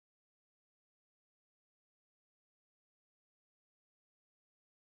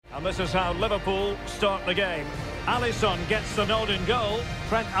And this is how Liverpool start the game. Alisson gets the nod in goal.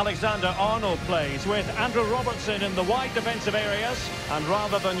 Trent Alexander-Arnold plays with Andrew Robertson in the wide defensive areas. And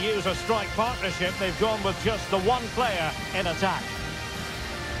rather than use a strike partnership, they've gone with just the one player in attack.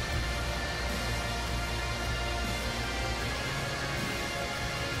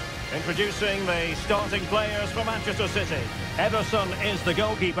 Introducing the starting players for Manchester City. Ederson is the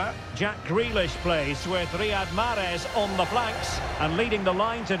goalkeeper. Jack Grealish plays with Riyad Mahrez on the flanks. And leading the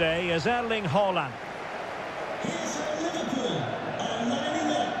line today is Erling Haaland. Here's Liverpool are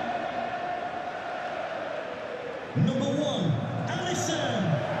lining up. Number 1, Alisson.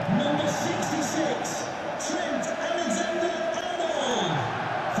 Number 66, Trent Alexander-Arnold.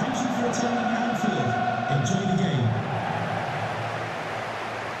 Thank you for attending Anfield. Enjoy the game.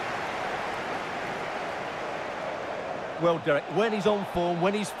 Well, Derek, when he's on form,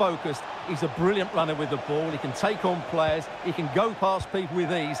 when he's focused, he's a brilliant runner with the ball. He can take on players, he can go past people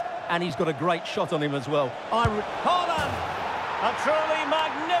with ease, and he's got a great shot on him as well. Haaland! A truly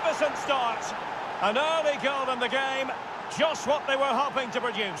magnificent start. An early goal in the game, just what they were hoping to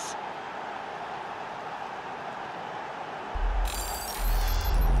produce.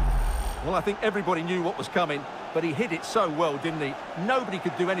 Well, I think everybody knew what was coming, but he hit it so well, didn't he? Nobody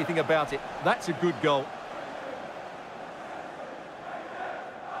could do anything about it. That's a good goal.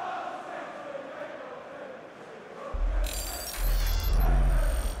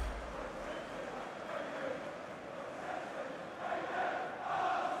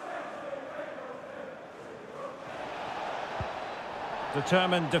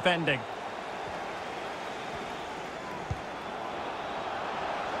 Determined defending.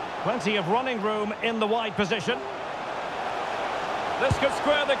 Plenty of running room in the wide position. This could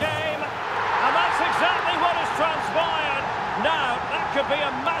square the game. And that's exactly what has transpired. Now, that could be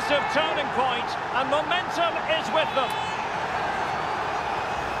a massive turning point, and momentum is with them.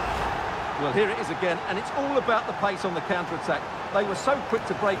 Well, here it is again, and it's all about the pace on the counter-attack. They were so quick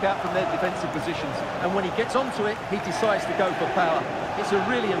to break out from their defensive positions, and when he gets onto it, he decides to go for power. It's a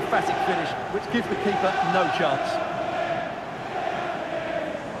really emphatic finish, which gives the keeper no chance.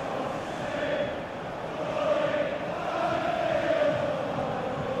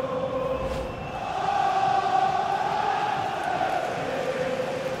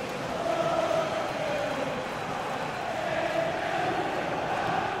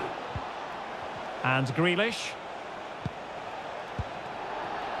 And Grealish.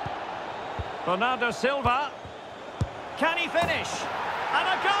 Bernardo Silva. Can he finish? And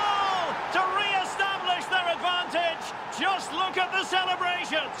a goal to re-establish their advantage. Just look at the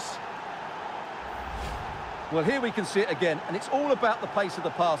celebrations. Well, here we can see it again, and it's all about the pace of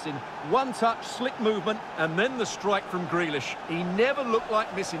the passing. One touch, slick movement, and then the strike from Grealish. He never looked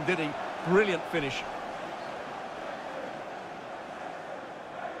like missing, did he? Brilliant finish.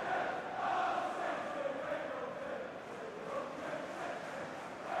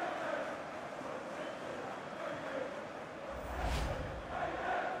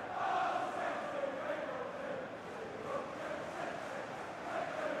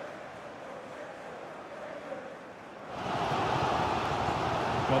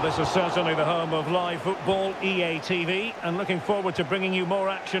 Well, this is certainly the home of live football, EA TV, and looking forward to bringing you more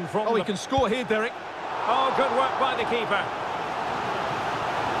action from he can score here, Derek. Oh, good work by the keeper.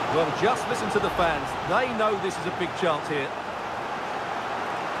 Well, just listen to the fans. They know this is a big chance here.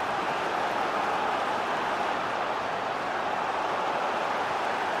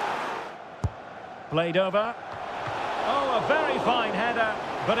 Played over. Oh, a very fine header,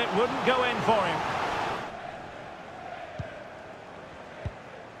 but it wouldn't go in for him.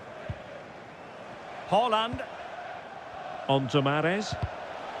 Haaland. On to Mahrez.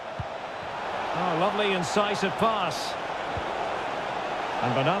 Oh, lovely incisive pass.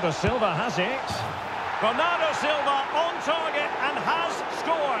 And Bernardo Silva has it. Bernardo Silva on target and has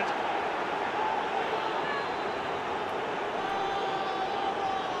scored.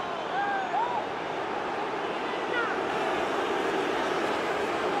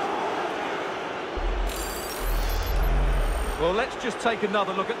 Well, let's just take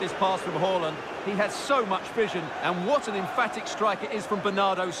another look at this pass from Haaland. He has so much vision, and what an emphatic strike it is from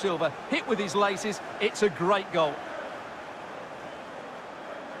Bernardo Silva. Hit with his laces, it's a great goal.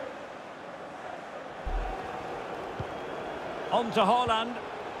 On to Haaland.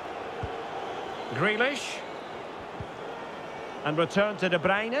 Grealish. And return to De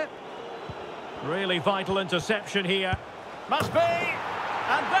Bruyne. Really vital interception here. Must be!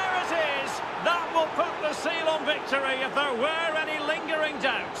 And there it is! That will put the seal on victory if there were any lingering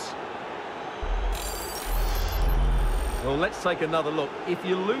doubts. Well, let's take another look. If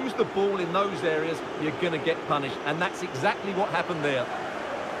you lose the ball in those areas, you're going to get punished. And that's exactly what happened there.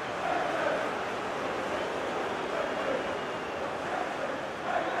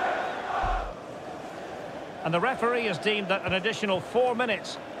 And the referee has deemed that an additional 4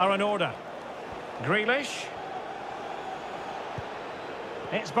 minutes are in order. Grealish.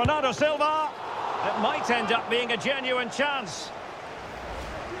 It's Bernardo Silva. It might end up being a genuine chance.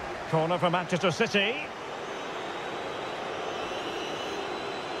 Corner for Manchester City.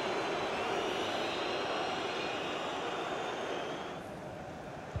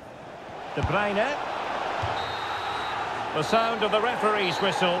 De Bruyne. The sound of the referee's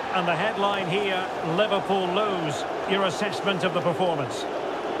whistle and the headline here, Liverpool lose. Your assessment of the performance?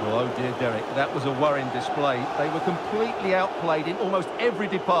 Well, oh dear, Derek, that was a worrying display. They were completely outplayed in almost every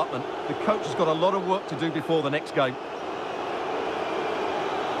department. The coach has got a lot of work to do before the next game.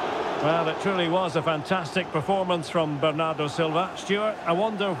 Well, it truly was a fantastic performance from Bernardo Silva. Stuart, I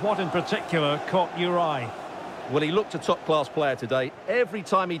wonder what in particular caught your eye? Well, he looked a top-class player today. Every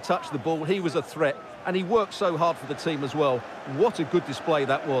time he touched the ball, he was a threat. And he worked so hard for the team as well. What a good display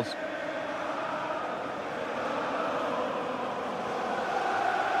that was.